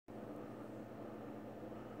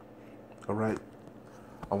All right.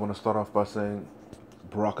 I want to start off by saying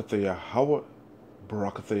Barakathaya Hawa,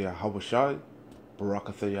 Barakathaya Hawa Shai,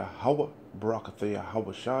 Barakathaya Hawa, Barakathaya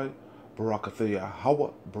Hawa Shai, Barakathaya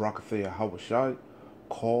Hawa, Barakathaya Hawa Shai,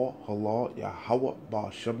 Call Halal Yahweh,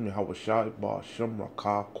 Ba'ashem Yahweh Shai, Ba'ashem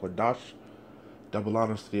Rakah Kodash. Double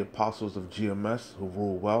honors to the apostles of GMS who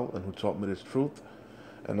rule well and who taught me this truth.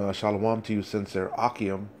 And shalom to you, sincere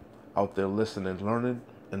Akim, out there listening, learning,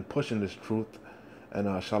 and pushing this truth.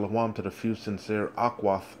 And shalom to the few sincere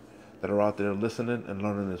Akwath that are out there listening and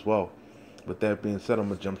learning as well. With that being said, I'm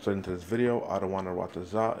going to jump straight into this video. I don't want to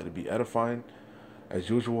watazah. It'll be edifying. As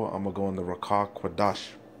usual, I'm going to go in the Rakah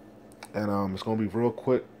Kwadash. And it's going to be real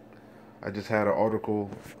quick. I just had an article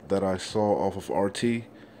that I saw off of RT.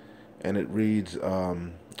 And it reads,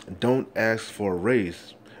 don't ask for a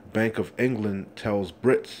raise. Bank of England tells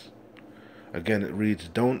Brits. Again, it reads,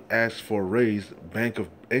 don't ask for a raise. Bank of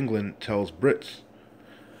England tells Brits.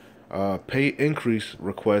 Pay increase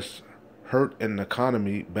requests hurt an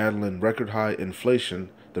economy battling record high inflation,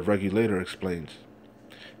 the regulator explains.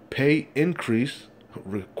 Pay increase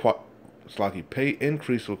requests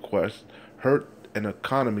hurt an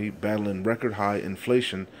economy battling record high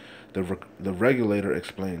inflation, the regulator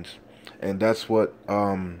explains. And that's what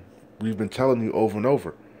we've been telling you over and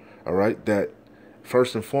over. All right, that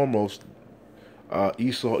first and foremost,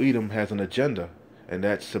 Esau Edom has an agenda, and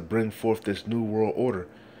that's to bring forth this new world order.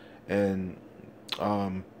 And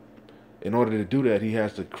in order to do that, he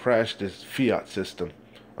has to crash this fiat system.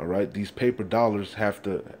 All right, these paper dollars has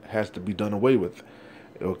to be done away with.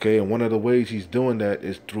 Okay, and one of the ways he's doing that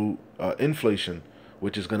is through inflation,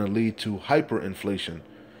 which is going to lead to hyperinflation.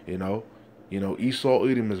 You know, Esau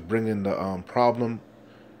Edom is bringing the problem.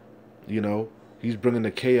 He's bringing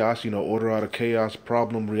the chaos. Order out of chaos,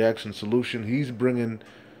 problem, reaction, solution. He's bringing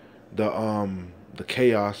the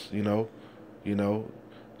chaos.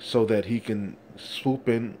 So that he can swoop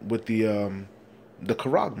in with the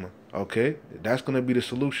charagma. Okay, that's going to be the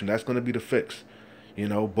solution. That's going to be the fix.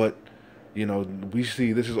 But we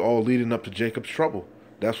see this is all leading up to Jacob's trouble.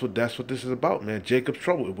 That's what this is about, man. Jacob's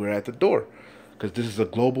trouble. We're at the door, because this is a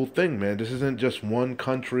global thing, man. This isn't just one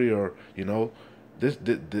country or this.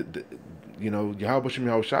 Yahweh Shem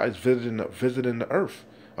Yahweh Shai is visiting the earth.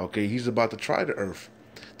 Okay, he's about to try the earth.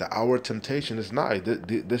 The hour of temptation is nigh.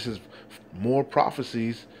 This is more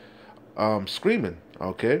prophecies screaming.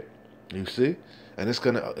 Okay, you see, and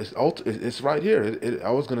it's right here.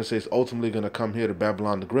 I was gonna say it's ultimately gonna come here to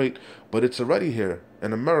Babylon the Great, but it's already here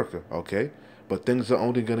in America. Okay, but things are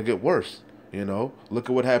only gonna get worse. Look at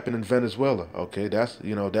what happened in Venezuela. Okay, that's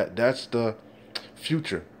that's the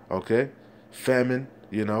future. Okay, famine.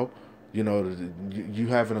 You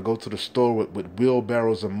having to go to the store with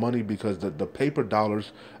wheelbarrows of money because the paper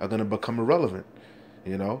dollars are going to become irrelevant,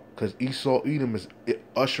 because Esau Edom is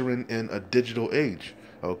ushering in a digital age.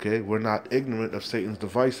 Okay, we're not ignorant of Satan's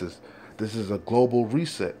devices. This is a global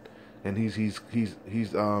reset, and he's because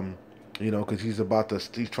he's trying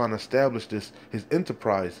to establish his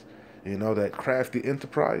enterprise, that crafty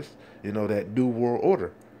enterprise, that new world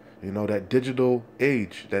order, that digital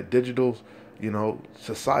age, that digital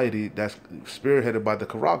society that's spearheaded by the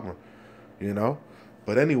charagma,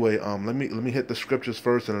 But anyway, let me hit the scriptures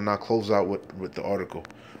first, and then I'll close out with the article.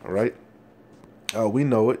 All right. We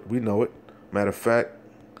know it. Matter of fact,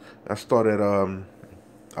 I start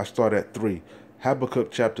at 3.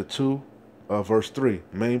 Habakkuk chapter 2, verse 3.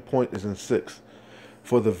 Main point is in 6.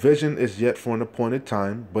 For the vision is yet for an appointed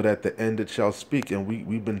time, but at the end it shall speak. And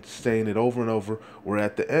we've been saying it over and over. We're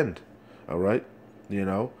at the end. All right.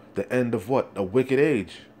 The end of what? A wicked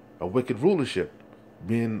age, a wicked rulership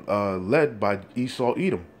being led by Esau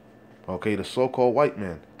Edom. Okay, the so-called white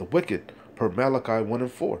man, the wicked, per Malachi 1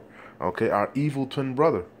 and 4. Okay, our evil twin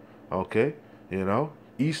brother. Okay,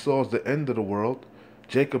 Esau's the end of the world.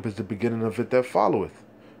 Jacob is the beginning of it that followeth.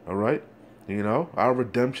 All right, our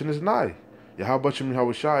redemption is nigh. Yahweh Shem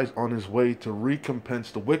Yahweh Shai is on his way to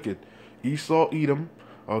recompense the wicked. Esau Edom,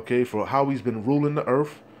 okay, for how he's been ruling the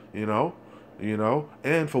earth, and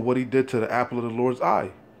for what he did to the apple of the Lord's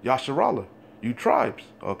eye, Yasharallah, you tribes,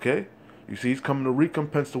 okay? You see, he's coming to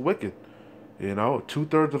recompense the wicked.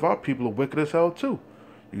 2/3 of our people are wicked as hell too,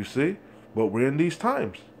 you see? But we're in these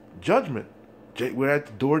times. Judgment. We're at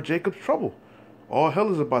the door of Jacob's trouble. All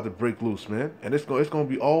hell is about to break loose, man. And it's going to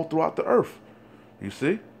be all throughout the earth. You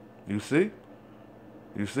see? It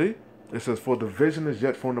says, for the vision is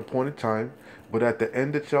yet for an appointed time, but at the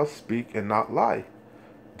end it shall speak and not lie.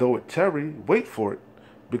 Though it tarry, wait for it,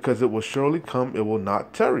 because it will surely come, it will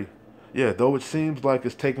not tarry. Yeah, though it seems like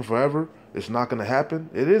it's taking forever, it's not going to happen,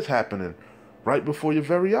 it is happening right before your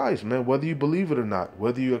very eyes, man, whether you believe it or not,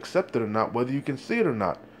 whether you accept it or not, whether you can see it or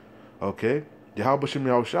not. Okay? Yahweh Shem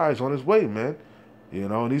Yahushai is on his way, man. You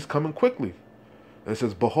know, and he's coming quickly. It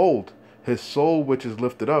says, behold, his soul which is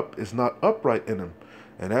lifted up is not upright in him.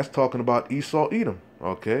 And that's talking about Esau Edom.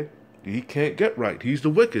 Okay? He can't get right. He's the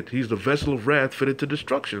wicked. He's the vessel of wrath fitted to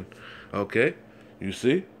destruction. Okay? You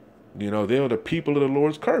see? You know, they are the people of the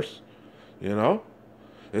Lord's curse. You know?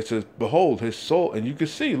 It says, behold, his soul, and you can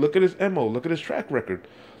see, look at his MO, look at his track record.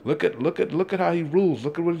 Look at how he rules.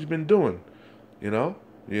 Look at what he's been doing. You know?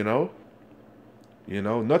 You know? You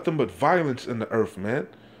know, nothing but violence in the earth, man.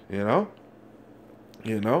 You know?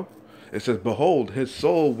 You know? It says, behold, his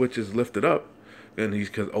soul which is lifted up, and he's,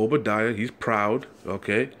 because Obadiah, he's proud,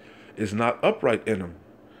 okay, is not upright in him.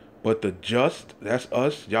 But the just, that's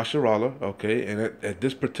us, Yasharallah, okay, and at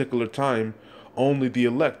this particular time, only the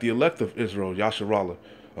elect of Israel, Yasharallah,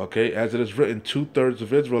 okay, as it is written, 2/3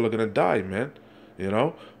 of Israel are going to die, man, you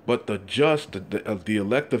know, but the just, the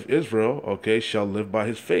elect of Israel, okay, shall live by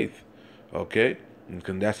his faith, okay,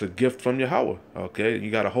 and that's a gift from Yahweh, okay,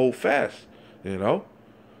 you got to hold fast, you know.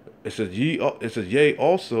 It says, yea,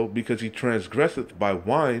 also, because he transgresseth by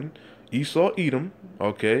wine, Esau Edom,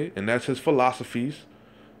 okay, and that's his philosophies,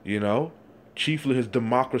 you know, chiefly his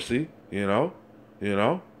democracy, you know,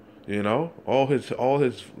 all his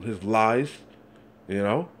lies, you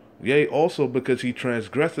know. Yea, also because he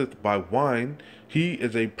transgresseth by wine, he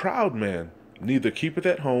is a proud man, neither keepeth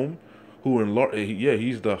at home,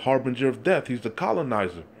 he's the harbinger of death, he's the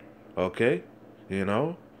colonizer, okay, you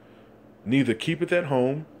know. Neither keepeth at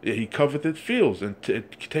home, he coveteth fields, and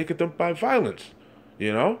taketh them by violence,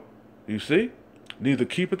 you know. You see, neither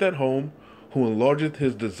keepeth at home, who enlargeth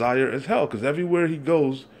his desire as hell, because everywhere he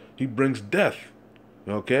goes, he brings death.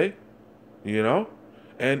 Okay? You know?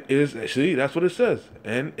 And is, see, that's what it says.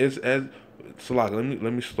 And is as, Salah, let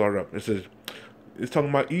me start up. It says, it's talking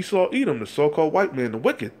about Esau Edom, the so-called white man, the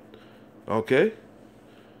wicked. Okay?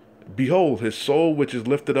 Behold, his soul which is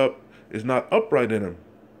lifted up is not upright in him,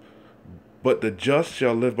 but the just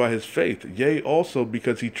shall live by his faith. Yea, also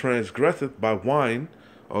because he transgresseth by wine.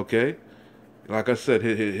 Okay? Like I said,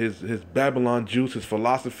 his Babylon juice, his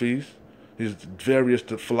philosophies, his various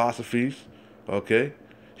philosophies, okay?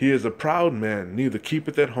 He is a proud man, neither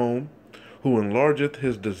keepeth at home, who enlargeth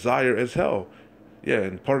his desire as hell. Yeah,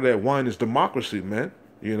 and part of that wine is democracy, man,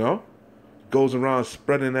 you know? Goes around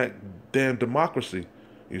spreading that damn democracy.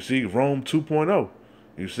 You see, Rome 2.0,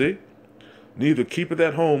 you see? Neither keepeth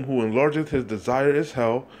at home, who enlargeth his desire as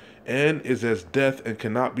hell, and is as death and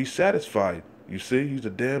cannot be satisfied. You see, he's the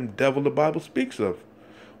damn devil the Bible speaks of.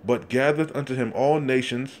 But gathereth unto him all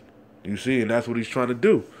nations, you see, and that's what he's trying to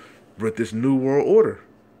do with this new world order.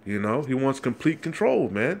 You know, he wants complete control,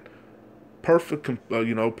 man. Perfect,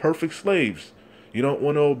 perfect slaves. You don't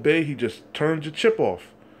want to obey, he just turns your chip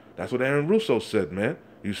off. That's what Aaron Russo said, man.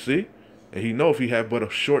 You see? And he know if he have but a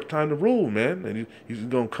short time to rule, man, and he's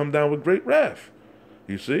going to come down with great wrath.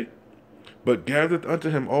 You see? But gathereth unto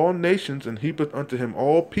him all nations, and heapeth unto him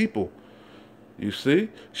all people. You see,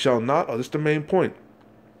 shall not, this is the main point,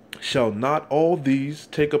 shall not all these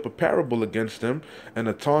take up a parable against him, and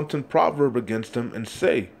a taunting proverb against him, and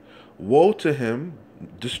say, woe to him,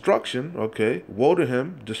 destruction, okay, woe to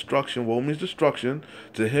him, destruction, woe means destruction,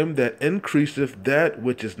 to him that increaseth that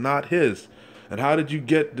which is not his. And how did you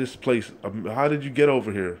get this place? How did you get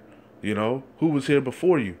over here? You know, who was here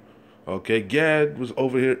before you? Okay, Gad was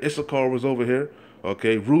over here, Issachar was over here,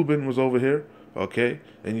 okay, Reuben was over here. Okay,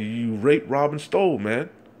 and you raped, robbed, and stole, man.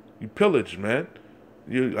 You pillaged, man.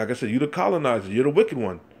 You, like I said, you the colonizer. You're the wicked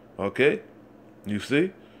one. Okay, you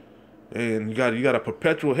see, and you got a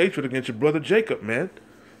perpetual hatred against your brother Jacob, man.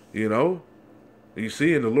 You know, you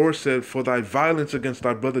see, and the Lord said, "For thy violence against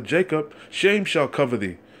thy brother Jacob, shame shall cover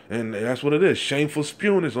thee." And that's what it is. Shameful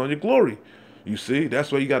spewing is on your glory. You see,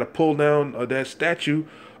 that's why you got to pull down that statue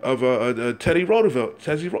of Teddy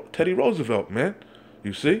Roosevelt, man.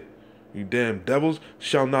 You see. You damn devils,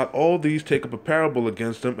 shall not all these take up a parable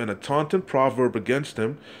against him and a taunting proverb against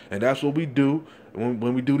him? And that's what we do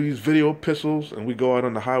when we do these video epistles and we go out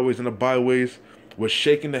on the highways and the byways. We're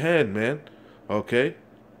shaking the hand, man. Okay?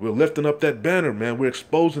 We're lifting up that banner, man. We're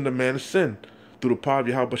exposing the man of sin through the power of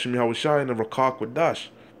Yahweh Shem Yahushai and the Rakak Wadash.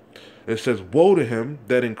 It says, woe to him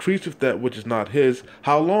that increaseth that which is not his.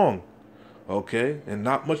 How long? Okay? And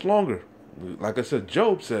not much longer. Like I said,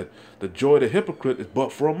 Job said, the joy of the hypocrite is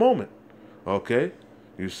but for a moment. Okay,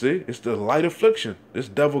 you see, it's the light affliction. This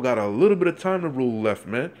devil got a little bit of time to rule left,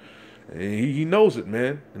 man. And he knows it,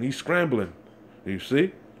 man, and he's scrambling. You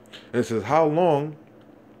see, and it says, how long?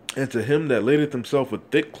 And to him that ladeth himself with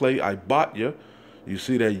thick clay, I bought you. You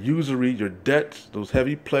see that usury, your debts, those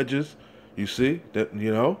heavy pledges. You see that,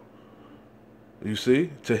 you know. You see,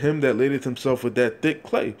 to him that ladeth himself with that thick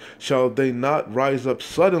clay, shall they not rise up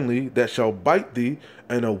suddenly that shall bite thee,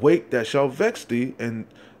 and awake that shall vex thee, and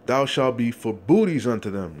thou shalt be for booties unto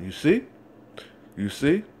them. You see? You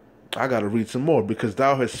see? I got to read some more. Because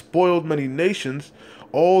thou hast spoiled many nations,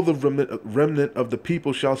 all the remnant of the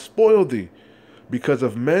people shall spoil thee, because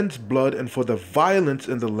of men's blood, and for the violence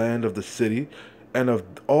in the land of the city, and of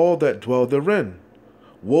all that dwell therein.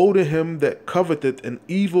 Woe to him that coveteth an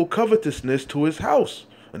evil covetousness to his house.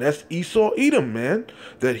 And that's Esau Edom, man.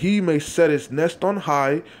 That he may set his nest on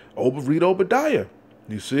high. Read Obadiah.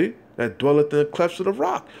 You see? That dwelleth in the clefts of the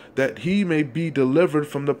rock. That he may be delivered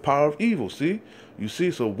from the power of evil. See? You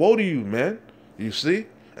see? So woe to you, man. You see?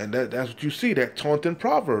 And that's what you see. That taunting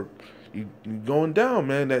proverb. You going down,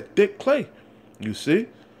 man. That thick clay. You see?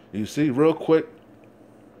 You see? Real quick.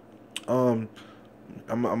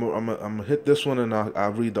 I'm gonna hit this one, and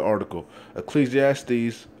I'll read the article.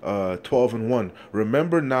 Ecclesiastes 12:1.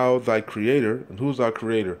 Remember now thy creator. And who's our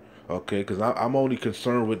creator? Okay, because I'm only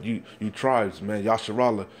concerned with you tribes, man.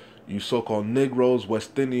 Yasharallah, you so-called Negroes,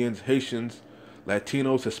 West Indians, Haitians,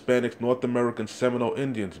 Latinos, Hispanics, North Americans, Seminole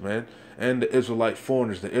Indians, man. And the Israelite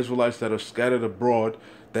foreigners, the Israelites that are scattered abroad,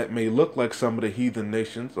 that may look like some of the heathen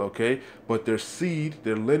nations, okay? But their seed,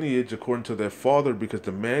 their lineage, according to their father, because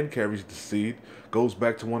the man carries the seed, goes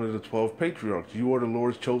back to one of the 12 patriarchs. You are the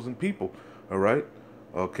Lord's chosen people, all right?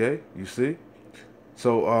 Okay, you see?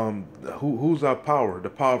 So who's our power? The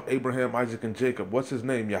power of Abraham, Isaac, and Jacob. What's his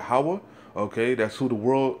name? Yahweh. Okay, that's who the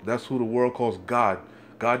world calls God.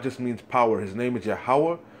 God just means power. His name is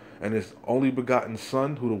Yahweh, and his only begotten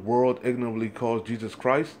son, who the world ignorantly calls Jesus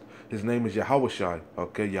Christ, his name is Yahweh Shai.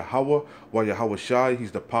 Okay, Yahweh, while Yahweh Shai,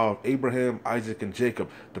 he's the power of Abraham, Isaac, and Jacob.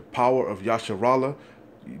 The power of Yasharallah.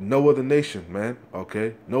 No other nation, man.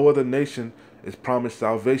 Okay, no other nation is promised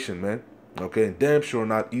salvation, man. Okay, and damn sure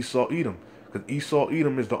not Esau Edom, because Esau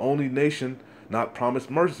Edom is the only nation not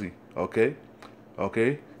promised mercy. Okay,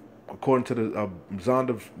 okay, according to the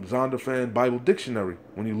Zondervan Bible Dictionary.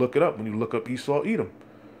 When you look it up, when you look up Esau Edom,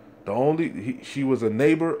 she was a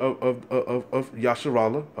neighbor of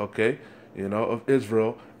Yasharallah, okay, you know, of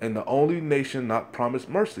Israel, and the only nation not promised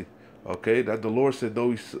mercy. Okay, that the Lord said,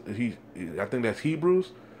 though I think that's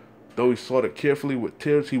Hebrews, though he sought it carefully with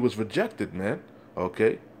tears, he was rejected, man.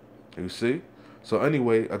 Okay, you see? So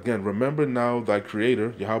anyway, again, remember now thy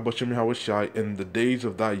creator, Yahweh Shem Yahweh Shai, in the days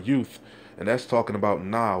of thy youth. And that's talking about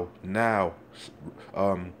now.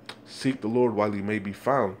 Seek the Lord while he may be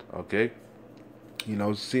found, okay? You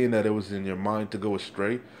know, seeing that it was in your mind to go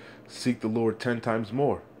astray, seek the Lord 10 times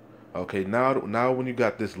more. Okay, now when you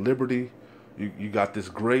got this liberty, you got this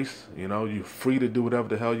grace, you know, you're free to do whatever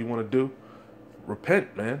the hell you want to do.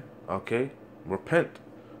 Repent, man. Okay? Repent.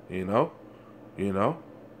 You know?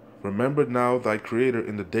 Remember now thy creator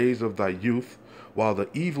in the days of thy youth, while the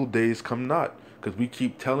evil days come not. Because we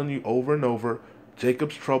keep telling you over and over,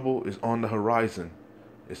 Jacob's trouble is on the horizon.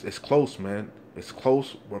 It's close, man. It's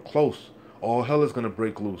close. We're close. All hell is going to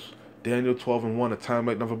break loose. Daniel 12:1, a time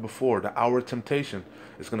like never before. The hour of temptation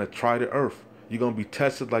is going to try the earth. You're going to be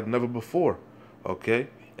tested like never before. Okay?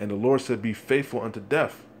 And the Lord said, be faithful unto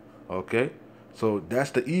death. Okay? So that's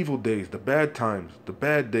the evil days, the bad times, the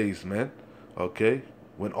bad days, man. Okay?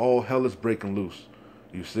 When all hell is breaking loose.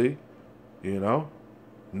 You see? You know?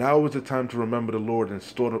 Now is the time to remember the Lord and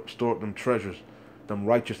store up them treasures, them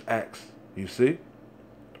righteous acts. You see?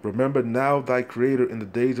 Remember now thy creator in the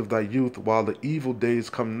days of thy youth, while the evil days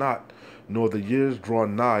come not, nor the years draw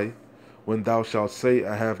nigh, when thou shalt say,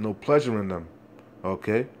 I have no pleasure in them.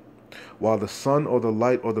 Okay? While the sun or the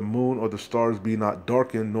light or the moon or the stars be not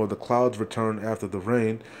darkened, nor the clouds return after the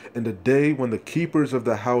rain, in the day when the keepers of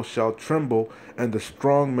the house shall tremble, and the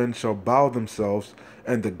strong men shall bow themselves,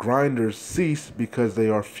 and the grinders cease because they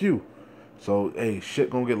are few. So, hey, shit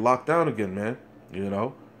gonna get locked down again, man. You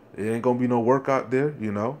know? It ain't gonna be no work out there,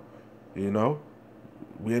 you know?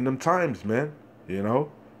 We in them times, man. You know?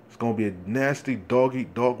 It's gonna be a nasty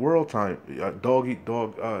dog-eat-dog world time.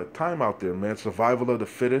 Dog-eat-dog time out there, man. Survival of the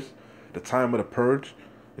fittest. The time of the purge,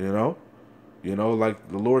 you know, like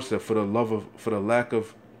the Lord said, for the lack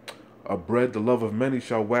of bread, the love of many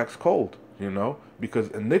shall wax cold, you know, because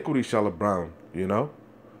iniquity shall abound, you know,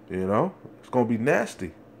 it's gonna be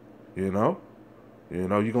nasty, you know,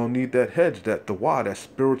 you're gonna need that hedge, that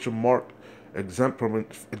spiritual mark, exempt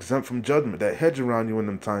from judgment, that hedge around you in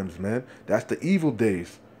them times, man. That's the evil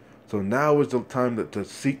days. So now is the time to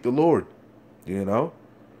seek the Lord, you know.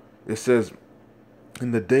 It says,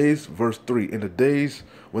 in the days, verse 3, in the days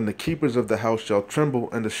when the keepers of the house shall tremble,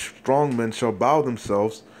 and the strong men shall bow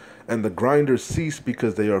themselves, and the grinders cease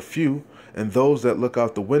because they are few, and those that look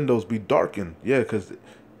out the windows be darkened. Yeah, because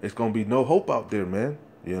It's going to be no hope out there, man.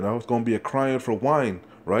 You know, it's going to be a crying for wine,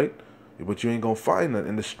 right? But you ain't going to find that.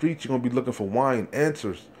 In the streets, you're going to be looking for wine,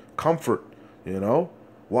 answers, comfort, you know?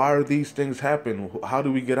 Why are these things happening? How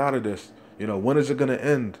do we get out of this? You know, when is it going to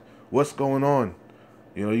end? What's going on?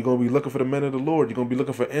 You know, you're going to be looking for the men of the Lord. You're going to be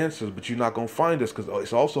looking for answers, but you're not going to find us because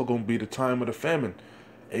it's also going to be the time of the famine.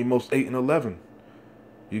 Amos 8 and 11.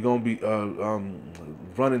 You're going to be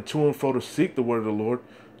running to and fro to seek the word of the Lord,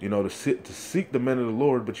 you know, to seek the men of the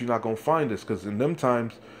Lord, but you're not going to find us because in them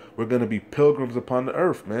times, we're going to be pilgrims upon the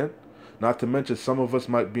earth, man. Not to mention some of us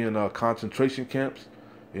might be in concentration camps,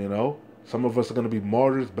 you know. Some of us are going to be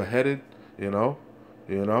martyrs, beheaded, you know.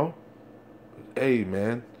 Hey,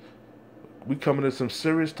 man, we coming to some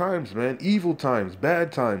serious times, man. Evil times,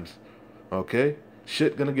 bad times, okay?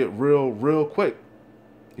 Shit going to get real, real quick,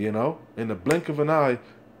 you know. In the blink of an eye,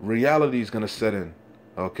 reality is going to set in,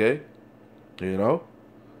 okay? You know.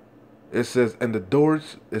 It says, and the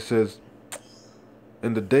doors, it says,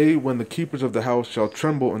 in the day when the keepers of the house shall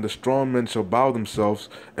tremble, and the strong men shall bow themselves,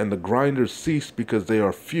 and the grinders cease because they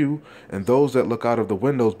are few, and those that look out of the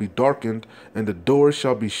windows be darkened, and the doors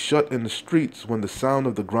shall be shut in the streets when the sound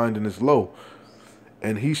of the grinding is low.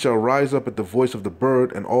 And he shall rise up at the voice of the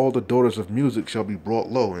bird, and all the daughters of music shall be brought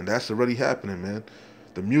low. And that's already happening, man.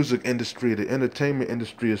 The music industry, the entertainment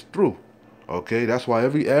industry is through. Okay, that's why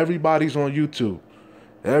everybody's on YouTube.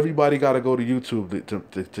 Everybody got to go to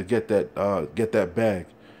YouTube to get that bag,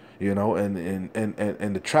 you know,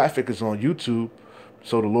 and the traffic is on YouTube,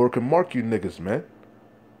 so the Lord can mark you niggas, man,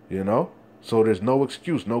 you know. So there's no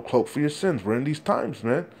excuse, no cloak for your sins. We're in these times,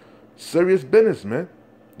 man. Serious business, man.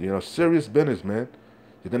 You know, serious business, man.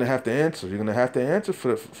 You're gonna have to answer. You're gonna have to answer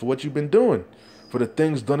for what you've been doing, for the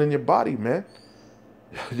things done in your body, man.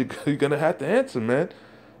 You're gonna have to answer, man.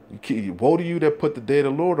 Woe to you that put the day of the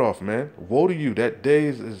Lord off, man. Woe to you. That day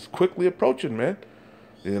is quickly approaching, man.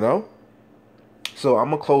 You know? So I'm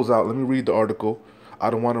going to close out. Let me read the article. I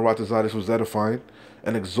don't want to write this out. This was edifying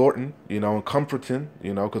and exhorting, you know, and comforting,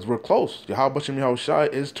 you know, because we're close. Yahushua Shai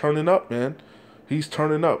is turning up, man. He's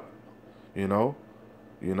turning up, you know?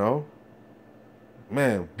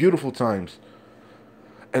 Man, beautiful times.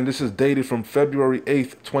 And this is dated from February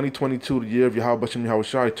 8th, 2022, the year of Yahushua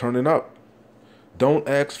Shai, turning up. Don't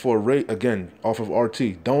ask for a raise, again, off of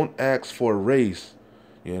RT. Don't ask for a raise,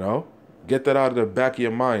 you know? Get that out of the back of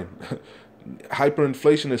your mind.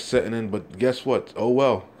 Hyperinflation is setting in, but guess what? Oh,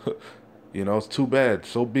 well. You know, it's too bad.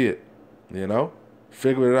 So be it, you know?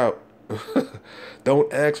 Figure it out.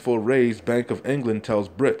 Don't ask for a raise, Bank of England tells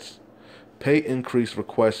Brits. Pay increase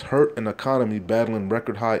requests hurt an economy battling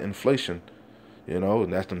record high inflation. You know,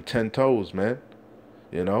 and that's them 10 toes, man.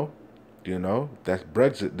 You know, that's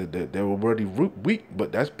Brexit. They were already weak,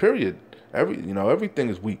 but that's period. Everything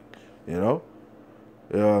is weak. You know.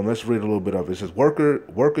 Let's read a little bit of it. It says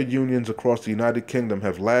worker unions across the United Kingdom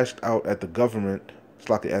have lashed out at the government. It's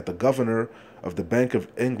like at the governor of the Bank of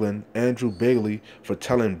England, Andrew Bailey, for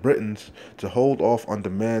telling Britons to hold off on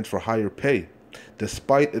demands for higher pay,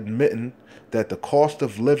 despite admitting that the cost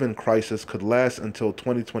of living crisis could last until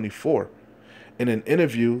 2024. In an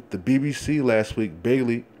interview with the BBC last week,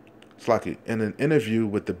 Bailey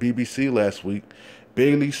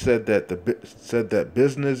said that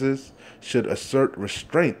businesses should assert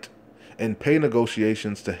restraint in pay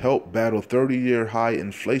negotiations to help battle 30-year high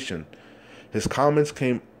inflation. His comments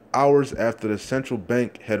came hours after the central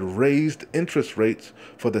bank had raised interest rates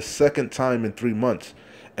for the second time in 3 months.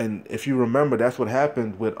 And if you remember, that's what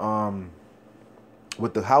happened with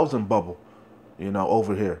the housing bubble, you know,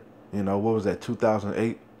 over here. You know, what was that,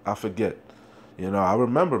 2008? I forget. You know, I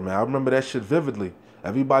remember, man. I remember that shit vividly.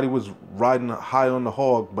 Everybody was riding high on the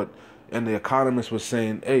hog, and the economists was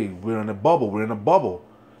saying, hey, we're in a bubble.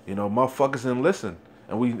 You know, motherfuckers didn't listen.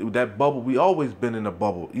 And that bubble, we always been in a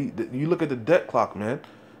bubble. You look at the debt clock, man.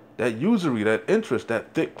 That usury, that interest,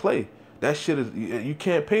 that thick clay. That shit is, you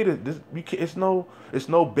can't pay this. It's no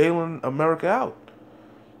bailing America out.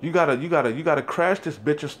 You gotta crash this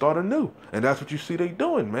bitch and start anew. And that's what you see they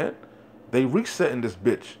doing, man. They resetting this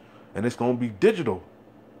bitch. And it's gonna be digital.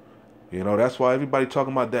 You know, that's why everybody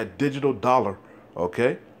talking about that digital dollar.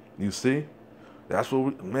 Okay? You see? That's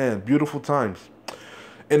what man, beautiful times.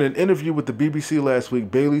 In an interview with the BBC last week,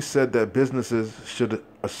 Bailey said that businesses should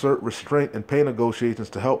assert restraint in pay negotiations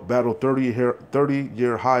to help battle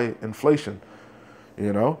 30-year high inflation.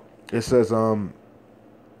 You know? It says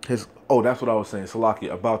that's what I was saying, Salaki,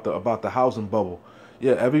 about the housing bubble.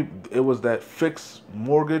 Yeah, it was that fixed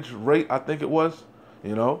mortgage rate, I think it was,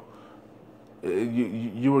 you know.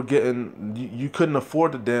 You were getting, you couldn't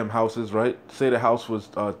afford the damn houses, right? Say the house was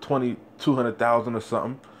 $200,000 or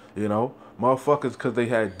something, you know. Motherfuckers, because they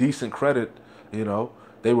had decent credit, you know,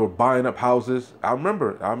 They were buying up houses. I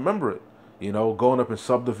remember it. You know, going up in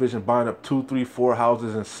subdivision, buying up 2, 3, 4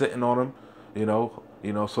 houses and sitting on them.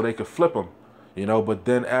 So they could flip them. But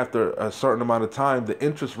then after a certain amount of time, the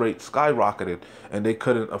interest rate skyrocketed, and they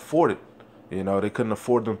couldn't afford it. They couldn't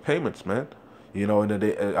afford them payments, man. And then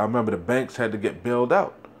I remember the banks had to get bailed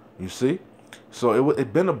out. You see, so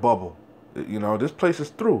it been a bubble. This place is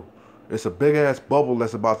through. It's a big ass bubble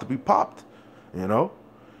that's about to be popped.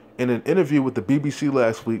 In an interview with the BBC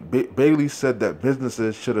last week, Bailey said that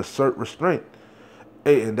businesses should assert restraint.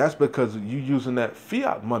 Hey, and that's because you using that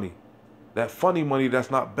fiat money, that funny money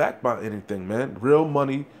that's not backed by anything, man. Real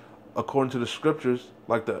money, according to the scriptures,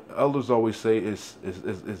 like the elders always say, is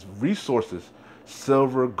resources,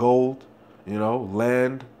 silver, gold,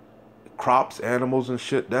 land, crops, animals, and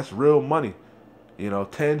shit. That's real money,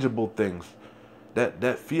 tangible things.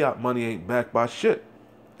 That fiat money ain't backed by shit.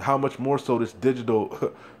 How much more so this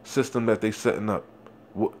digital system that they setting up,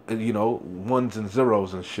 ones and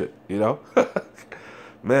zeros and shit,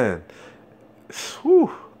 man,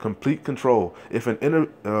 whew, complete control. If an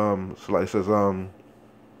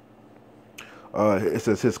it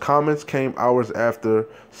says his comments came hours after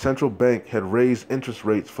central bank had raised interest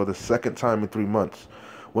rates for the second time in 3 months.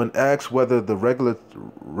 When asked whether the regulator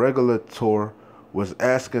was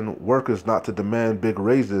asking workers not to demand big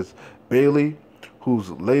raises, Bailey, whose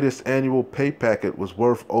latest annual pay packet was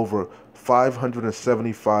worth over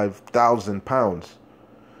 £575,000.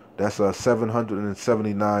 That's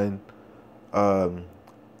 $309,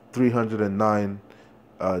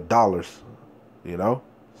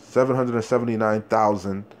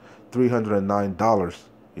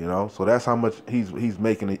 $779,309, So that's how much he's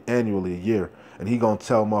making annually a year, and he gonna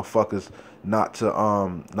tell motherfuckers not to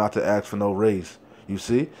ask for no raise. You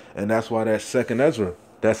see, and that's why that second Ezra,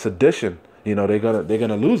 that sedition. They're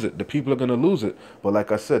gonna lose it. The people are gonna lose it. But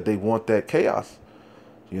like I said, they want that chaos.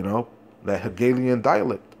 That Hegelian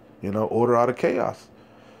dialect. Order out of chaos.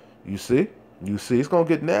 You see, it's gonna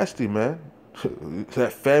get nasty, man.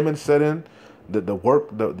 That famine set in. The work.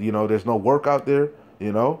 There's no work out there.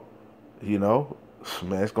 Man,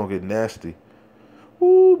 it's gonna get nasty.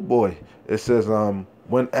 Ooh boy. It says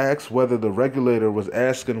when asked whether the regulator was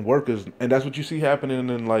asking workers, and that's what you see happening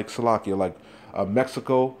in like Slovakia, like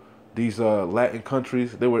Mexico. These Latin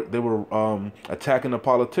countries, they were attacking the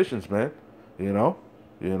politicians, man. So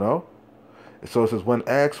it says when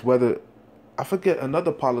asked whether, I forget,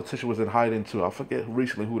 another politician was in hiding too. I forget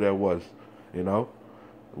recently who that was.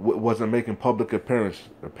 Wasn't making public appearances.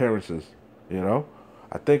 I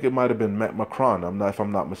think it might have been Macron. If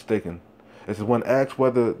I'm not mistaken. It says when asked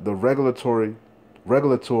whether the regulator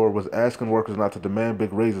was asking workers not to demand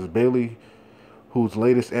big raises, Bailey, whose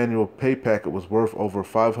latest annual pay packet was worth over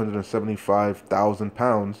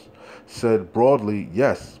 £575,000, said broadly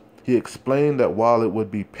yes. He explained that while it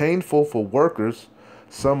would be painful for workers,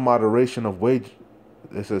 some moderation of wage.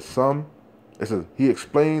 He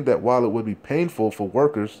explained that while it would be painful for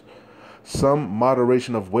workers, some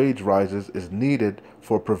moderation of wage rises is needed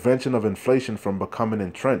for prevention of inflation from becoming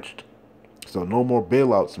entrenched. So no more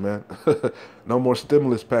bailouts, man. No more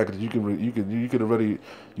stimulus packages. You could already,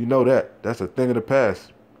 that's a thing of the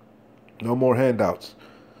past. No more handouts.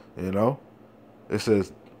 It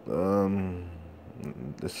says,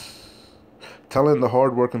 telling the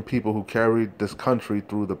hardworking people who carried this country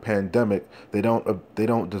through the pandemic they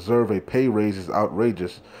don't deserve a pay raise is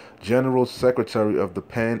outrageous. General Secretary of the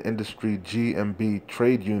Pan Industry GMB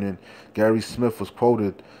Trade Union Gary Smith was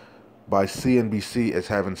quoted by CNBC as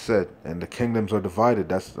having said, and the kingdoms are divided.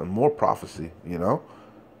 That's more prophecy,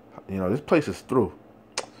 this place is through.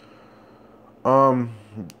 Well,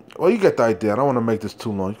 you get the idea. I don't want to make this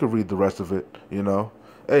too long. You can read the rest of it,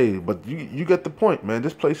 Hey, but you get the point, man.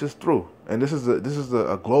 This place is through, and this is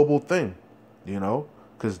a global thing,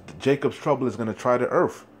 because Jacob's trouble is going to try the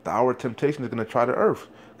earth. The hour of temptation is going to try the earth,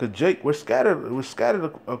 because we're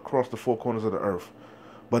scattered across the four corners of the earth,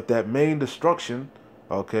 but that main destruction,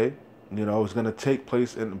 okay. It's going to take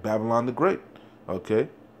place in Babylon the Great, okay?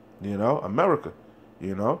 America,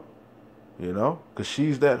 because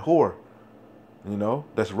she's that whore,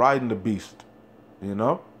 that's riding the beast,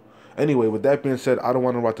 Anyway, with that being said, I don't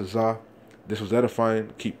want to rot the Zah. This was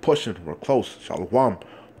edifying. Keep pushing. We're close. Shalom.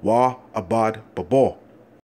 Wa abad babor.